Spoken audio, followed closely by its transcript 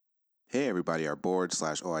Hey everybody, our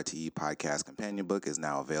board/OITE podcast companion book is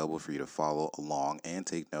now available for you to follow along and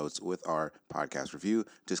take notes with our podcast review.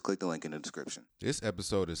 Just click the link in the description. This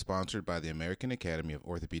episode is sponsored by the American Academy of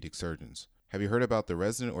Orthopedic Surgeons. Have you heard about the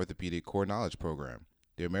Resident Orthopedic Core Knowledge Program?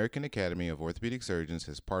 The American Academy of Orthopedic Surgeons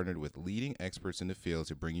has partnered with leading experts in the field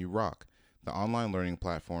to bring you ROCK, the online learning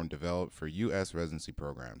platform developed for U.S. residency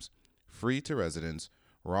programs. Free to residents,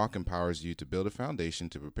 ROCK empowers you to build a foundation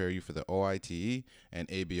to prepare you for the OITE and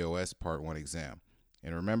ABOS Part 1 exam.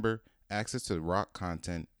 And remember, access to ROCK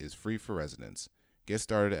content is free for residents. Get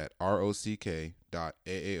started at rock.aaos.org.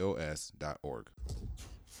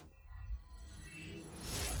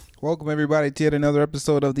 Welcome, everybody, to yet another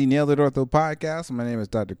episode of the Nailed It Ortho podcast. My name is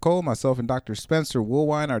Dr. Cole. Myself and Dr. Spencer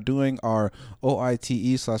Woolwine are doing our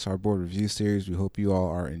OITE/our board review series. We hope you all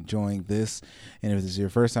are enjoying this. And if this is your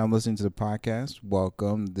first time listening to the podcast,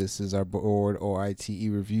 welcome. This is our board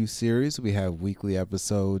OITE review series. We have weekly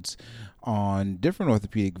episodes on different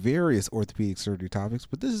various orthopedic surgery topics,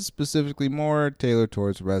 but this is specifically more tailored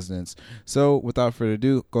towards residents. So without further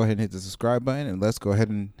ado, go ahead and hit the subscribe button, and let's go ahead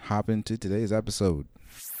and hop into today's episode.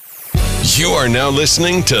 You are now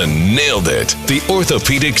listening to Nailed It, the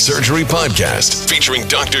Orthopedic Surgery Podcast, featuring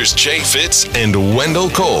Doctors Jay Fitz and Wendell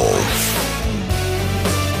Cole.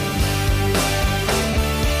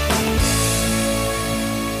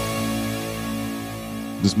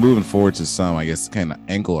 Just moving forward to some, I guess, kind of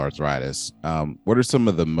ankle arthritis. What are some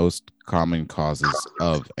of the most common causes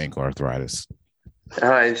of ankle arthritis?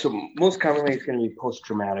 So most commonly it's going to be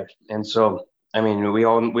post-traumatic. And so I mean, we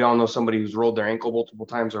all know somebody who's rolled their ankle multiple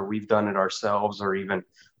times, or we've done it ourselves, or even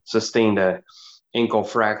sustained a ankle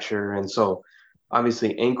fracture. And so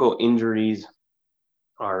obviously ankle injuries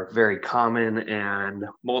are very common, and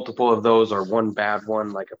multiple of those, or one bad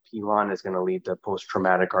one like a pilon, is going to lead to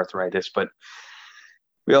post-traumatic arthritis. But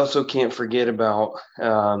we also can't forget about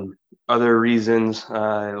other reasons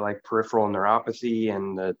like peripheral neuropathy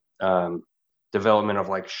and the development of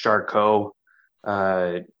like Charcot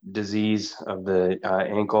disease of the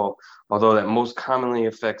ankle, although that most commonly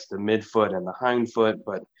affects the midfoot and the hindfoot,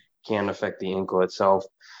 but can affect the ankle itself.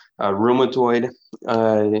 Rheumatoid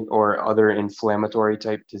or other inflammatory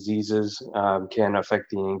type diseases can affect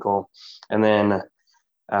the ankle. And then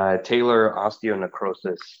talar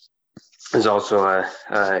osteonecrosis is also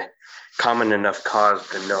a common enough cause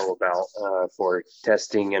to know about for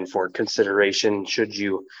testing and for consideration should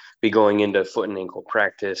you be going into foot and ankle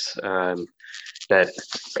practice, that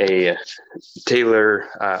a talar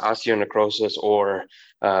osteonecrosis or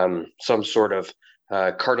some sort of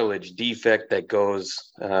cartilage defect that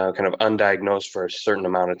goes kind of undiagnosed for a certain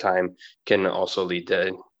amount of time can also lead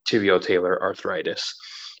to tibio-talar arthritis.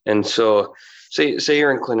 And so say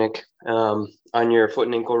you're in clinic on your foot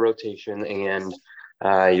and ankle rotation, and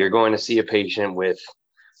you're going to see a patient with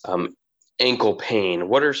ankle pain.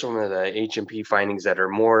 What are some of the H&P findings that are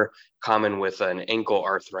more common with an ankle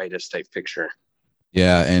arthritis type picture?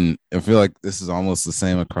 Yeah, and I feel like this is almost the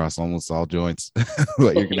same across almost all joints.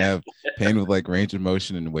 But you're gonna have pain with like range of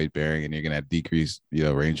motion and weight bearing, and you're gonna have decreased,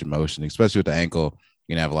 range of motion, especially with the ankle.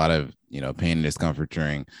 You're gonna have a lot of, pain and discomfort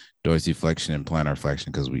during dorsiflexion and plantar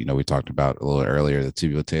flexion, because we talked about a little earlier, the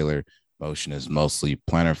tibio-talar motion is mostly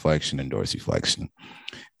plantar flexion and dorsiflexion.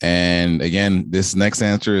 And again, this next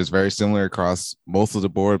answer is very similar across most of the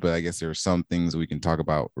board, but I guess there are some things we can talk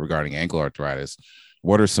about regarding ankle arthritis.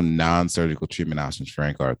 What are some non-surgical treatment options for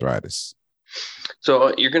ankle arthritis?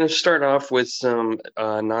 So you're going to start off with some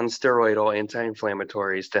non-steroidal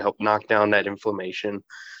anti-inflammatories to help knock down that inflammation.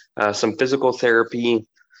 Some physical therapy.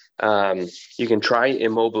 You can try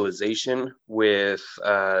immobilization with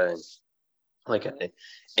like an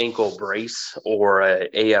ankle brace or a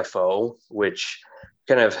AFO, which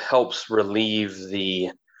kind of helps relieve the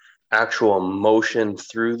actual motion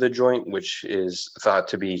through the joint, which is thought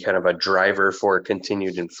to be kind of a driver for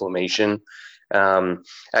continued inflammation.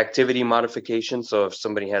 Activity modification. So if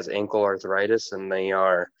somebody has ankle arthritis and they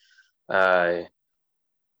are like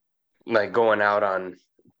going out on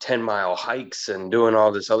 10-mile hikes and doing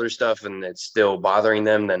all this other stuff and it's still bothering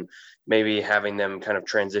them, then maybe having them kind of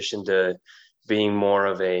transition to being more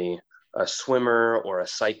of a swimmer or a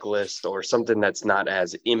cyclist or something that's not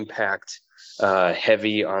as impact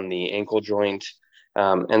heavy on the ankle joint.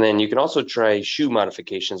 And then you can also try shoe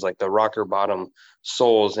modifications like the rocker bottom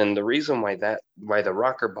soles. And the reason why the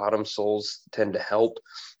rocker bottom soles tend to help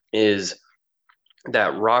is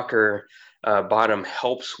that rocker bottom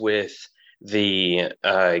helps with the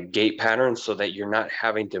gait pattern so that you're not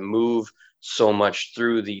having to move so much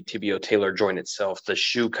through the tibio-talar joint itself. The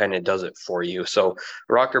shoe kind of does it for you. So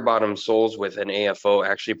rocker bottom soles with an AFO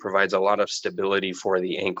actually provides a lot of stability for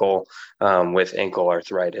the ankle with ankle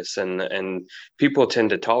arthritis. And people tend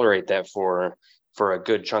to tolerate that for a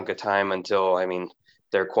good chunk of time until,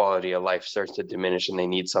 their quality of life starts to diminish and they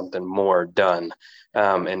need something more done.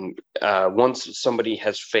 Once somebody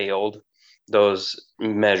has failed those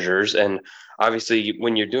measures, and obviously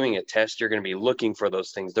when you're doing a test, you're going to be looking for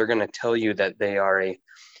those things. They're going to tell you that they are a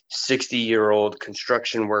 60-year-old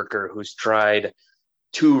construction worker who's tried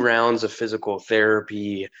 2 rounds of physical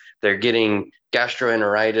therapy. They're getting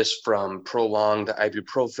gastroenteritis from prolonged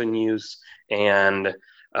ibuprofen use, and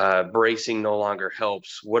bracing no longer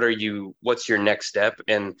helps. What's your next step?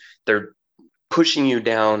 And they're pushing you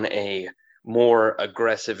down a more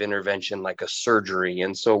aggressive intervention like a surgery.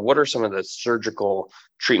 And so what are some of the surgical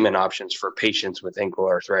treatment options for patients with ankle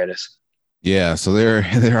arthritis? Yeah, so there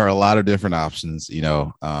are a lot of different options. There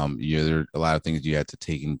are a lot of things you have to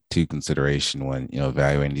take into consideration when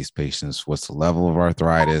evaluating these patients. What's the level of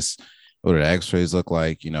arthritis? What do the X-rays look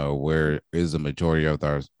like? Where is the majority of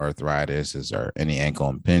the arthritis? Is there any ankle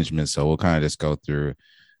impingement? So we'll kind of just go through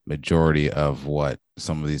majority of what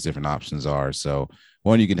some of these different options are. So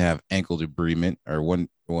one, you can have ankle debridement, or one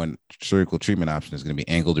surgical treatment option is going to be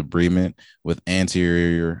ankle debridement with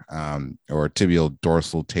anterior or tibial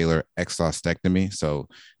dorsal talar exostectomy. So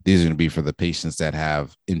these are going to be for the patients that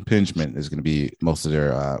have impingement. Is going to be most of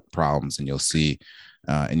their problems, and you'll see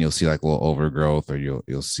like a little overgrowth, or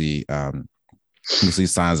you'll see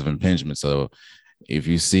signs of impingement. So if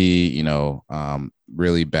you see,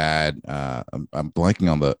 really bad, I'm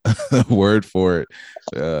blanking on the word for it.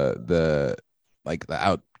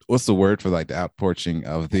 What's the word for like the outporching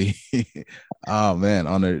of the, oh man,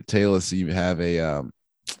 on the talus, you have a,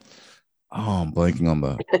 I'm blanking on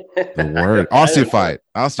the word. Osteophyte.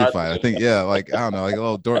 I think, yeah, like, I don't know, like a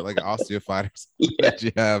little like an osteophyte that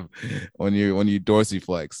you have when you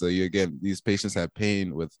dorsiflex. So these patients have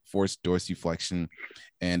pain with forced dorsiflexion,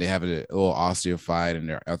 and they have a little osteophyte, and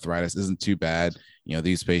their arthritis isn't too bad.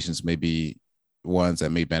 These patients may be ones that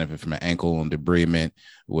may benefit from an ankle and debridement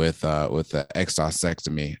with the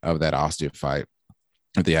exostectomy of that osteophyte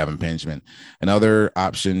if they have impingement. Another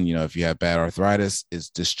option, if you have bad arthritis, is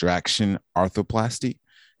distraction arthroplasty.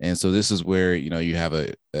 And so this is where, you have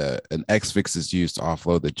an X-fix is used to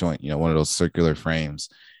offload the joint, one of those circular frames.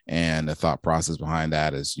 And the thought process behind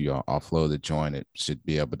that is you offload the joint. It should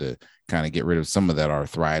be able to kind of get rid of some of that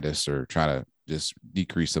arthritis, or try to just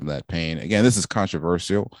decrease some of that pain. Again, this is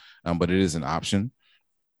controversial, but it is an option.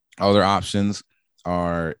 Other options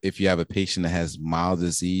are if you have a patient that has mild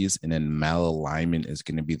disease and then malalignment is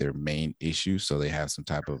going to be their main issue. So they have some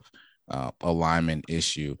type of alignment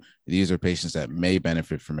issue. These are patients that may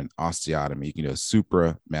benefit from an osteotomy. You can do a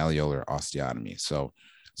supramalleolar osteotomy. So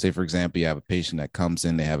say, for example, you have a patient that comes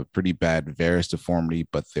in, they have a pretty bad varus deformity,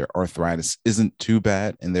 but their arthritis isn't too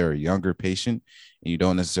bad, and they're a younger patient, and you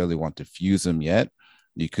don't necessarily want to fuse them yet.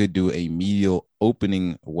 You could do a medial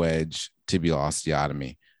opening wedge tibial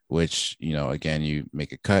osteotomy, which, again, you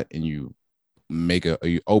make a cut and you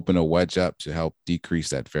open a wedge up to help decrease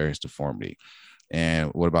that varus deformity.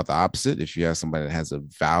 And what about the opposite? If you have somebody that has a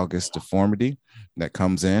valgus deformity that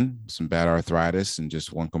comes in, some bad arthritis in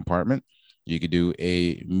just one compartment, you could do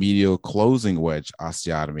a medial closing wedge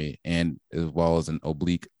osteotomy, and as well as an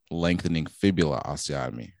oblique lengthening fibula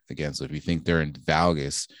osteotomy. Again, so if you think they're in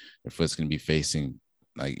valgus, their foot's going to be facing,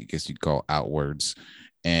 like, I guess you'd call outwards,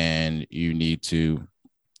 and you need to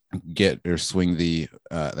get or swing the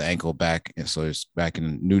ankle back, and so it's back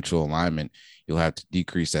in neutral alignment. You'll have to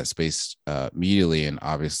decrease that space medially, and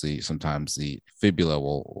obviously sometimes the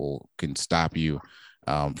fibula can stop you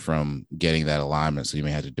from getting that alignment, so you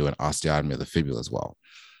may have to do an osteotomy of the fibula as well.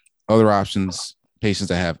 Other options, patients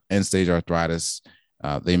that have end-stage arthritis,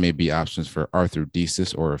 they may be options for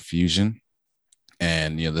arthrodesis or a fusion,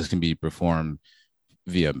 and this can be performed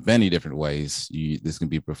via many different ways. This can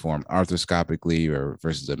be performed arthroscopically or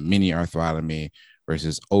versus a mini arthrotomy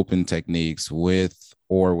versus open techniques with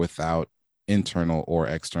or without internal or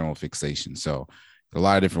external fixation. So a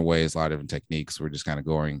lot of different ways, a lot of different techniques. We're just kind of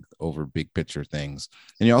going over big picture things.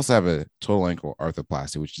 And you also have a total ankle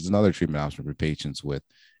arthroplasty, which is another treatment option for patients with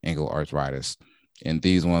ankle arthritis. And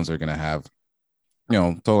these ones are going to have,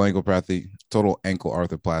 total ankle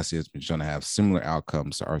arthroplasty has been shown to have similar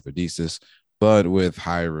outcomes to arthrodesis, but with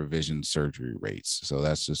higher revision surgery rates. So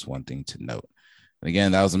that's just one thing to note. And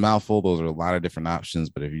again, that was a mouthful. Those are a lot of different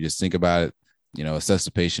options, but if you just think about it, assess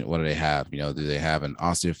the patient. What do they have? Do they have an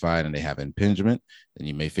osteophyte and they have impingement? Then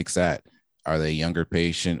you may fix that. Are they a younger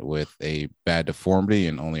patient with a bad deformity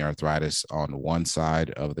and only arthritis on one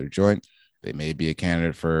side of their joint? They may be a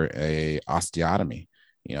candidate for a osteotomy.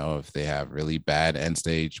 If they have really bad end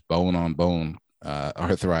stage bone on bone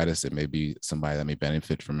arthritis, it may be somebody that may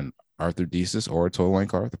benefit from an arthrodesis or a total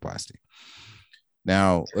ankle arthroplasty.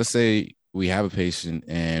 Now, let's say we have a patient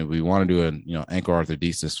and we want to do an ankle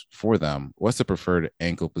arthrodesis for them. What's the preferred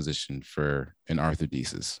ankle position for an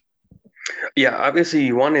arthrodesis? Yeah, obviously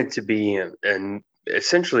you want it to be an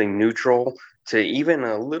essentially neutral to even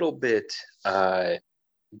a little bit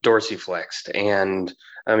dorsiflexed. And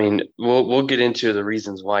I mean, we'll get into the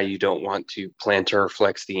reasons why you don't want to plantar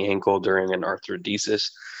flex the ankle during an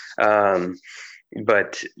arthrodesis.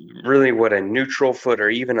 But really what a neutral foot or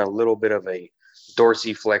even a little bit of a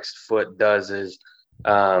dorsiflexed foot does is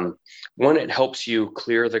one, it helps you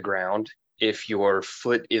clear the ground. If your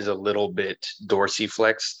foot is a little bit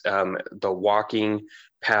dorsiflexed, the walking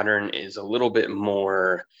pattern is a little bit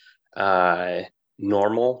more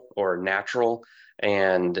normal or natural.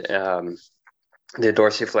 And the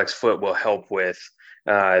dorsiflex foot will help with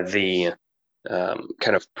the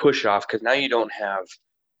kind of push off, because now you don't have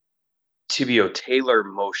tibiotalar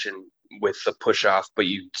motion with the push off, but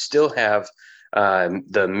you still have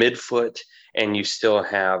the midfoot, and you still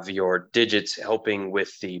have your digits helping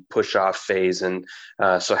with the push off phase. And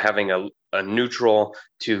so having a neutral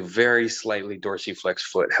to very slightly dorsiflex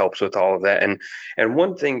foot helps with all of that. And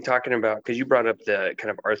one thing, talking about, because you brought up the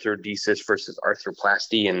kind of arthrodesis versus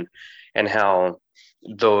arthroplasty and how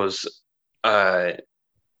those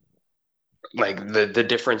like the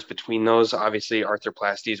difference between those. Obviously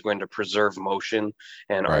arthroplasty is going to preserve motion,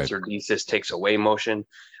 and Right. arthrodesis takes away motion.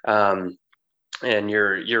 And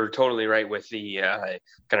you're totally right with the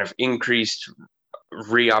kind of increased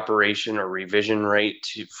reoperation or revision rate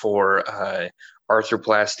for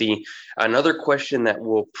arthroplasty. Another question that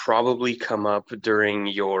will probably come up during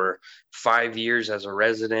your 5 years as a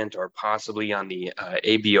resident, or possibly on the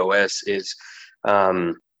ABOS, is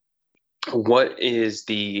what is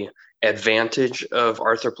the advantage of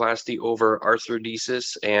arthroplasty over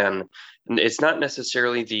arthrodesis? And it's not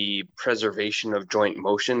necessarily the preservation of joint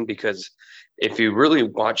motion, because if you really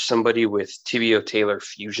watch somebody with tibiotalar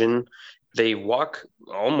fusion, they walk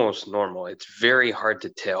almost normal. It's very hard to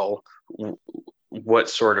tell what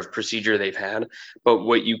sort of procedure they've had, but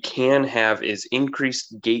what you can have is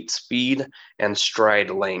increased gait speed and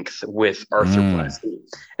stride length with arthroplasty.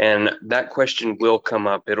 And that question will come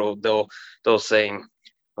up. They'll say,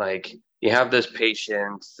 like, you have this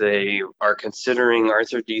patient, they are considering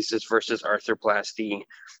arthrodesis versus arthroplasty.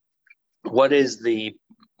 What is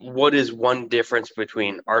one difference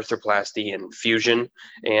between arthroplasty and fusion?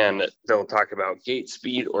 And they'll talk about gait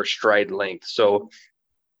speed or stride length. So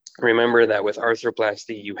remember that with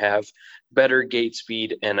arthroplasty, you have better gait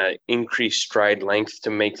speed and an increased stride length to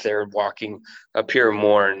make their walking appear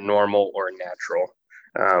more normal or natural.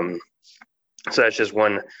 So that's just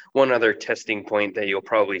one other testing point that you'll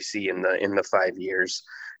probably see in the 5 years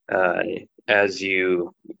as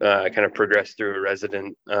you kind of progress through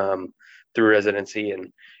residency.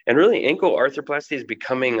 And really ankle arthroplasty is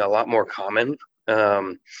becoming a lot more common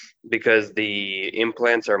because the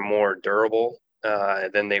implants are more durable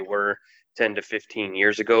than they were 10 to 15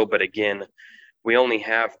 years ago. But again, we only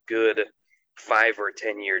have good 5 or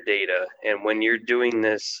 10-year data. And when you're doing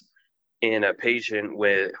this in a patient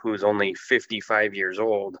who's only 55 years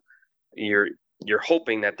old, you're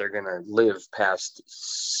hoping that they're going to live past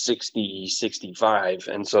 60, 65.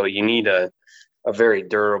 And so you need a very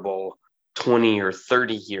durable 20 or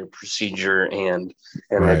 30-year procedure. And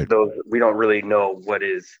Right. those, we don't really know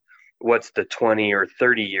what's the 20 or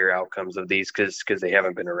 30-year outcomes of these, because they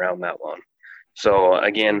haven't been around that long. So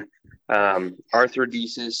again,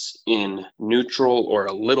 arthrodesis in neutral or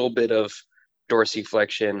a little bit of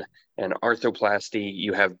dorsiflexion, and arthroplasty,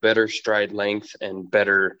 you have better stride length and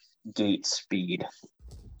better gait speed.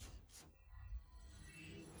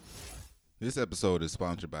 This episode is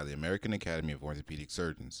sponsored by the American Academy of Orthopedic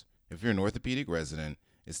Surgeons. If you're an orthopedic resident,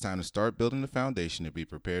 it's time to start building the foundation to be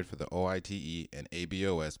prepared for the OITE and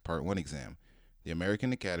ABOS Part 1 exam. The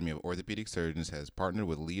American Academy of Orthopedic Surgeons has partnered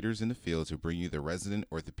with leaders in the field to bring you the Resident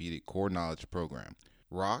Orthopedic Core Knowledge Program.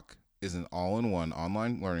 ROC is an all-in-one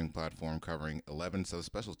online learning platform covering 11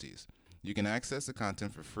 subspecialties. You can access the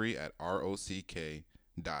content for free at rock.aaos.org.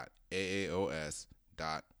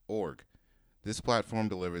 This platform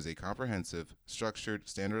delivers a comprehensive, structured,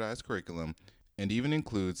 standardized curriculum and even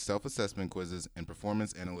includes self-assessment quizzes and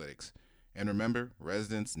performance analytics. And remember,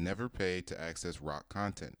 residents never pay to access ROC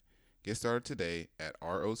content. Get started today at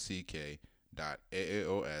rock.aaos.org.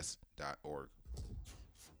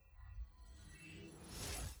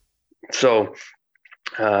 So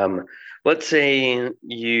let's say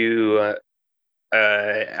you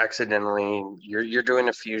accidentally, you're doing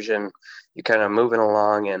a fusion, you're kind of moving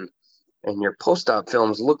along, and your post-op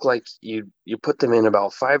films look like you put them in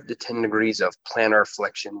about 5 to 10 degrees of plantar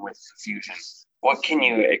flexion with fusion. What can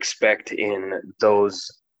you expect in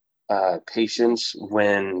those patients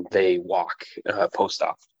when they walk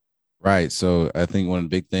post-op? Right. So I think one of the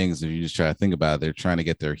big things, if you just try to think about it, they're trying to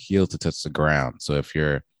get their heel to touch the ground. So if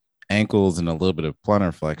your ankles and a little bit of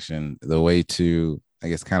plantar flexion, the way to, I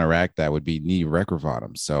guess, counteract that would be knee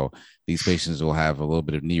recurvatum. So these patients will have a little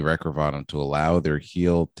bit of knee recurvatum to allow their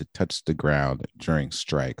heel to touch the ground during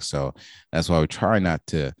strike. So that's why we try not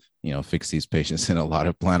to, fix these patients in a lot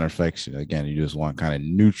of plantar flexion. Again, you just want kind of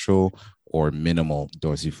neutral or minimal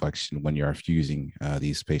dorsiflexion when you're fusing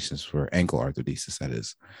these patients for ankle arthrodesis, that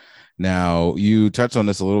is. Now, you touched on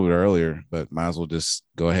this a little bit earlier, but might as well just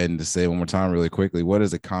go ahead and just say it one more time really quickly. What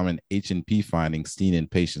is a common H&P finding seen in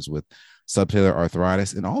patients with subtalar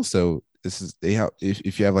arthritis? And also, this is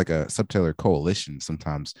if you have like a subtalar coalition,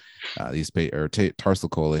 sometimes tarsal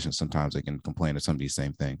coalition, sometimes they can complain of some of these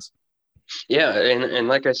same things. Yeah, and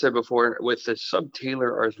like I said before, with the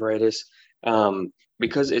subtalar arthritis,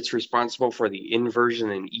 because it's responsible for the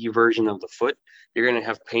inversion and eversion of the foot, you're going to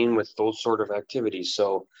have pain with those sort of activities.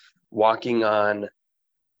 So walking on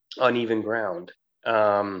uneven ground,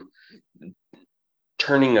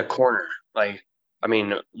 turning a corner,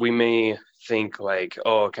 we may think like,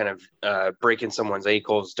 oh, kind of breaking someone's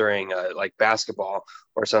ankles during like basketball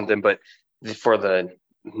or something, but for the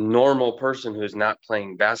normal person who's not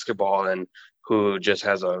playing basketball and who just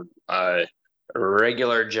has a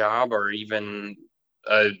regular job, or even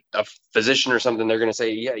a physician or something, they're going to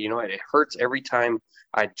say, yeah, it hurts every time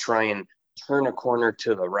I try and turn a corner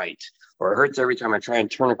to the right, or it hurts every time I try and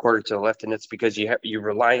turn a corner to the left. And it's because you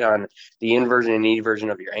rely on the inversion and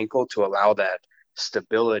eversion of your ankle to allow that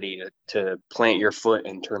stability to plant your foot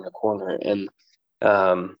and turn a corner. And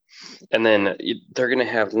then they're going to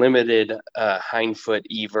have limited hindfoot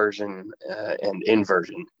eversion and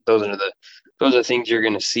inversion. Those are the things you're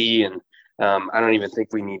going to see. And I don't even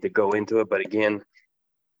think we need to go into it. But again,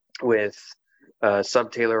 with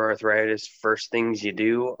subtalar arthritis, first things you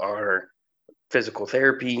do are physical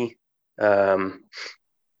therapy and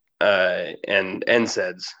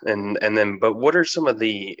NSAIDs. And then, but what are some of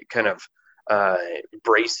the kind of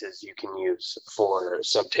braces you can use for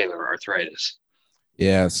subtalar arthritis?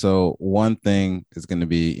 Yeah. So one thing is going to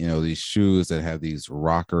be, these shoes that have these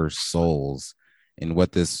rocker soles. And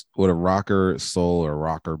what a rocker sole or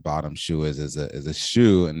rocker bottom shoe is a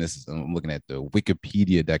shoe. And this is, I'm looking at the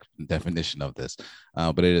Wikipedia definition of this,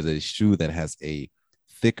 but it is a shoe that has a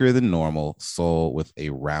thicker than normal sole with a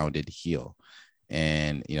rounded heel.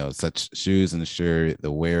 And, such shoes ensure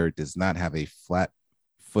the wearer does not have a flat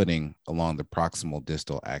footing along the proximal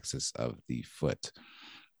distal axis of the foot.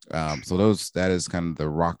 So that is kind of the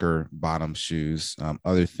rocker bottom shoes.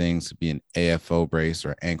 Other things would be an AFO brace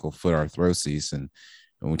or ankle foot arthrosis. And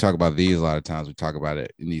when we talk about these, a lot of times we talk about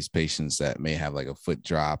it in these patients that may have like a foot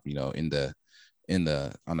drop, on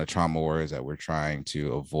the trauma wards that we're trying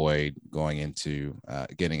to avoid going into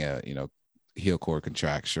getting a, heel cord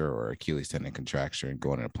contracture or Achilles tendon contracture and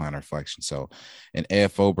going into plantar flexion. So an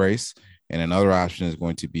AFO brace. And another option is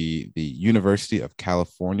going to be the University of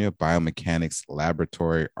California Biomechanics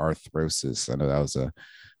Laboratory Arthrosis. I know that was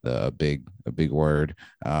a big word,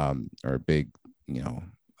 or a big,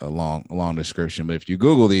 a long description. But if you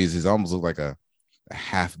Google these almost look like a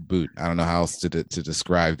half boot. I don't know how else to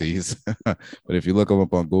describe these, but if you look them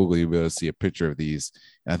up on Google, you'll be able to see a picture of these.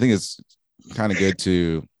 And I think it's kind of good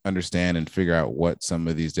to understand and figure out what some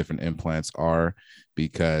of these different implants are,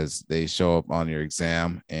 because they show up on your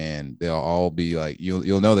exam and they'll all be like,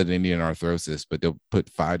 you'll know that they need an arthrosis, but they'll put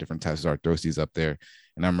 5 different types of arthroses up there.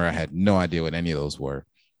 And I remember I had no idea what any of those were.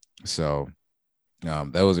 So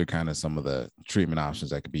those are kind of some of the treatment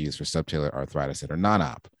options that could be used for subtalar arthritis that are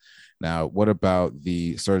non-op. Now, what about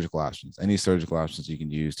the surgical options? Any surgical options you can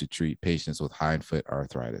use to treat patients with hindfoot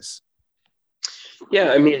arthritis?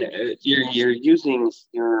 Yeah, I mean, you're using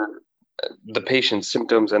the patient's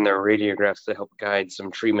symptoms and their radiographs to help guide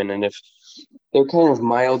some treatment. And if they're kind of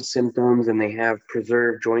mild symptoms and they have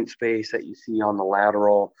preserved joint space that you see on the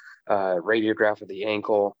lateral radiograph of the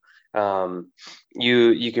ankle,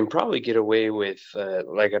 you can probably get away with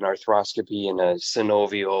like an arthroscopy and a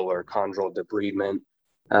synovial or chondral debridement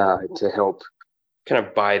to help kind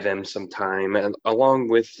of buy them some time. And along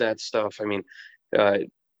with that stuff, I mean,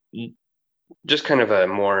 just kind of a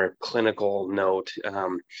more clinical note,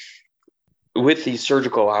 with these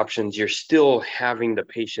surgical options, you're still having the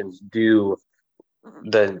patients do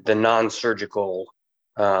the non-surgical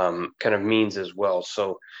kind of means as well.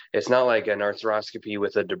 So it's not like an arthroscopy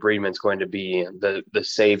with a debridement is going to be the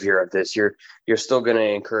savior of this. You're still going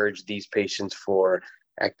to encourage these patients for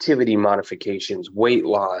activity modifications, weight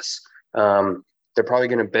loss. They're probably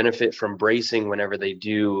going to benefit from bracing whenever they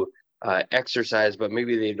do exercise, but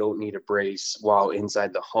maybe they don't need a brace while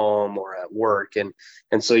inside the home or at work. And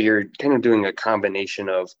so you're kind of doing a combination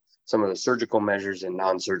of some of the surgical measures and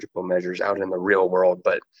non-surgical measures out in the real world.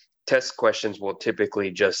 But test questions will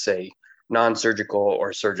typically just say non-surgical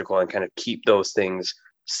or surgical and kind of keep those things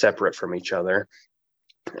separate from each other.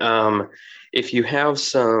 If you have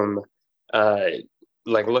some,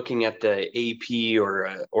 like looking at the AP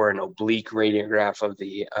or an oblique radiograph of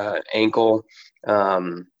the ankle,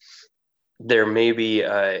 there may be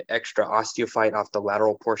extra osteophyte off the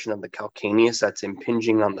lateral portion of the calcaneus that's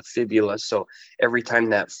impinging on the fibula. So every time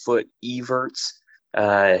that foot everts,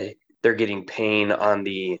 they're getting pain on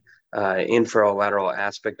the inferolateral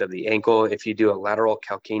aspect of the ankle. If you do a lateral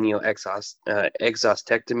calcaneal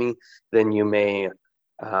exostectomy, then you may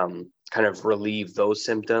kind of relieve those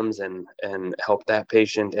symptoms and help that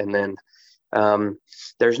patient. And then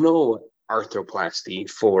there's no arthroplasty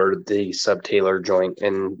for the subtalar joint,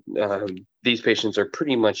 and these patients are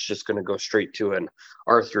pretty much just going to go straight to an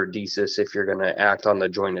arthrodesis if you're going to act on the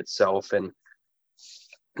joint itself. And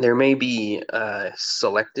there may be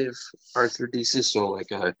selective arthrodesis, so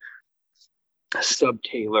like a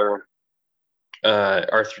subtalar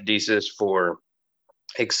arthrodesis for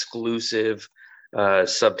exclusive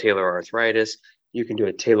subtalar arthritis. You can do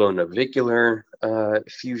a talonavicular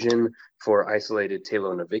fusion for isolated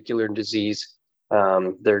talonavicular disease.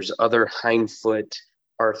 There's other hindfoot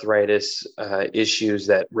arthritis issues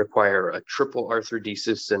that require a triple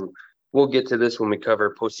arthrodesis, and we'll get to this when we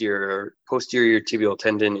cover posterior tibial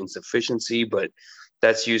tendon insufficiency, but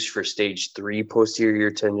that's used for stage 3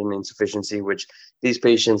 posterior tendon insufficiency, which these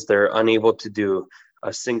patients, they're unable to do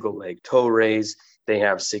a single leg toe raise. They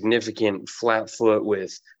have significant flat foot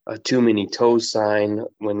with a too many toes sign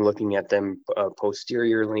when looking at them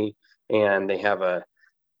posteriorly, and they have a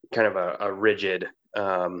kind of a rigid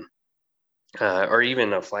or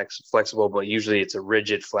even a flexible, but usually it's a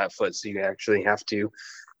rigid flat foot. So you actually have to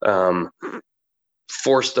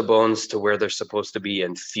force the bones to where they're supposed to be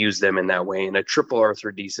and fuse them in that way. And a triple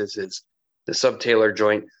arthrodesis is the subtalar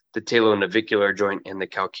joint, the talonavicular joint, and the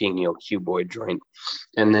calcaneal cuboid joint.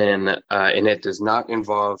 And then, and it does not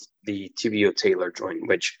involve the tibiotalar joint,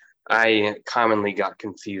 which I commonly got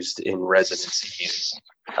confused in residency.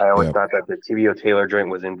 I always thought that the tibiotalar joint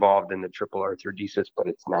was involved in the triple arthrodesis, but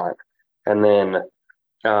it's not. And then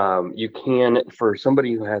you can, for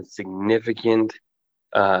somebody who has significant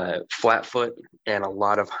flat foot and a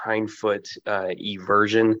lot of hindfoot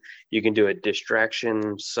eversion, you can do a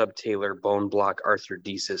distraction subtalar bone block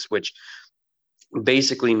arthrodesis, which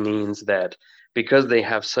basically means that because they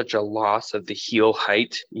have such a loss of the heel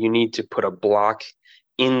height, you need to put a block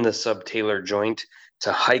in the subtalar joint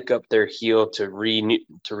to hike up their heel to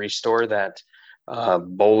restore that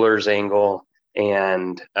Bowler's angle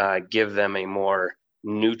and give them a more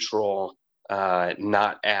neutral,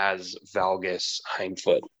 not as valgus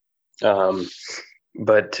hindfoot.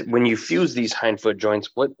 But when you fuse these hindfoot joints,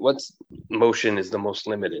 what's motion is the most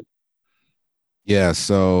limited? Yeah,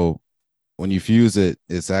 so when you fuse it,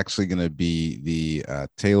 it's actually going to be the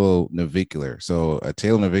talonavicular. So a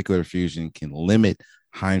talonavicular fusion can limit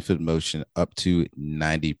hindfoot motion up to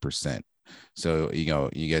 90%. So, you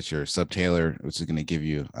get your subtalar, which is going to give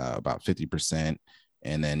you about 50%.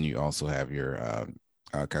 And then you also have your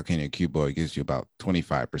calcaneal cuboid, gives you about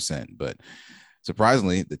 25%. But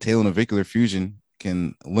surprisingly, the talonavicular fusion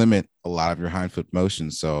can limit a lot of your hindfoot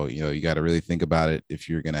motion. So, you got to really think about it if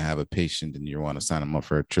you're going to have a patient and you want to sign them up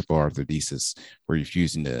for a triple arthrodesis where you're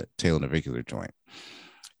fusing the talonavicular joint.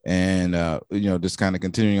 And, just kind of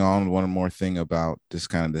continuing on, one more thing about this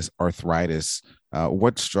arthritis,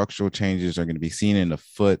 what structural changes are going to be seen in the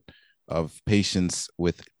foot of patients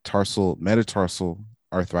with tarsal metatarsal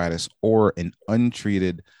arthritis or an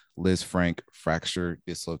untreated Lisfranc fracture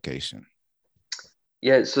dislocation?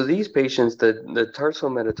 Yeah, so these patients, the tarsal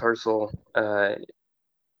metatarsal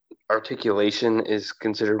articulation is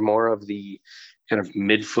considered more of the kind of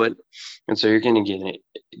midfoot, and so you're going to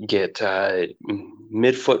get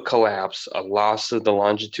midfoot collapse, a loss of the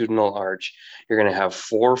longitudinal arch. You're going to have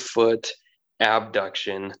forefoot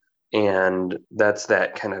abduction, and that's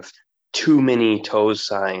that kind of too many toes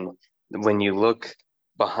sign. When you look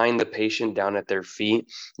behind the patient down at their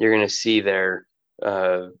feet, you're going to see their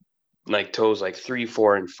like toes like 3,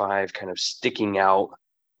 4, and 5 kind of sticking out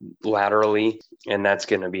laterally, and that's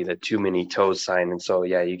going to be the too many toes sign. And so,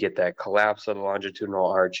 yeah, you get that collapse of the longitudinal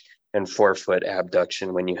arch, and forefoot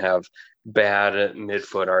abduction when you have bad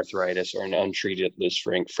midfoot arthritis or an untreated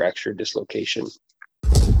Lisfranc fracture dislocation.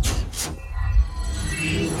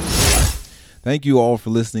 Thank you all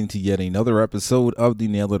for listening to yet another episode of the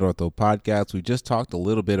Nailed It Ortho podcast. We just talked a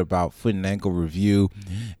little bit about foot and ankle review,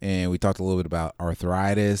 and we talked a little bit about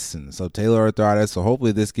arthritis and subtalar arthritis. So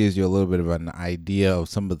hopefully this gives you a little bit of an idea of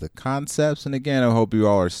some of the concepts. And again, I hope you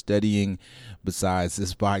all are studying besides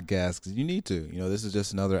this podcast, because you need to. This is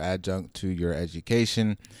just another adjunct to your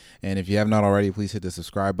education. And if you have not already, please hit the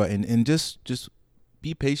subscribe button and just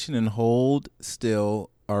be patient and hold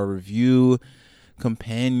still. Our review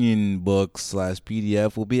companion book /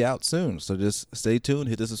 PDF will be out soon. So just stay tuned,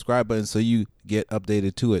 hit the subscribe button so you get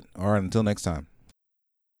updated to it. All right, until next time.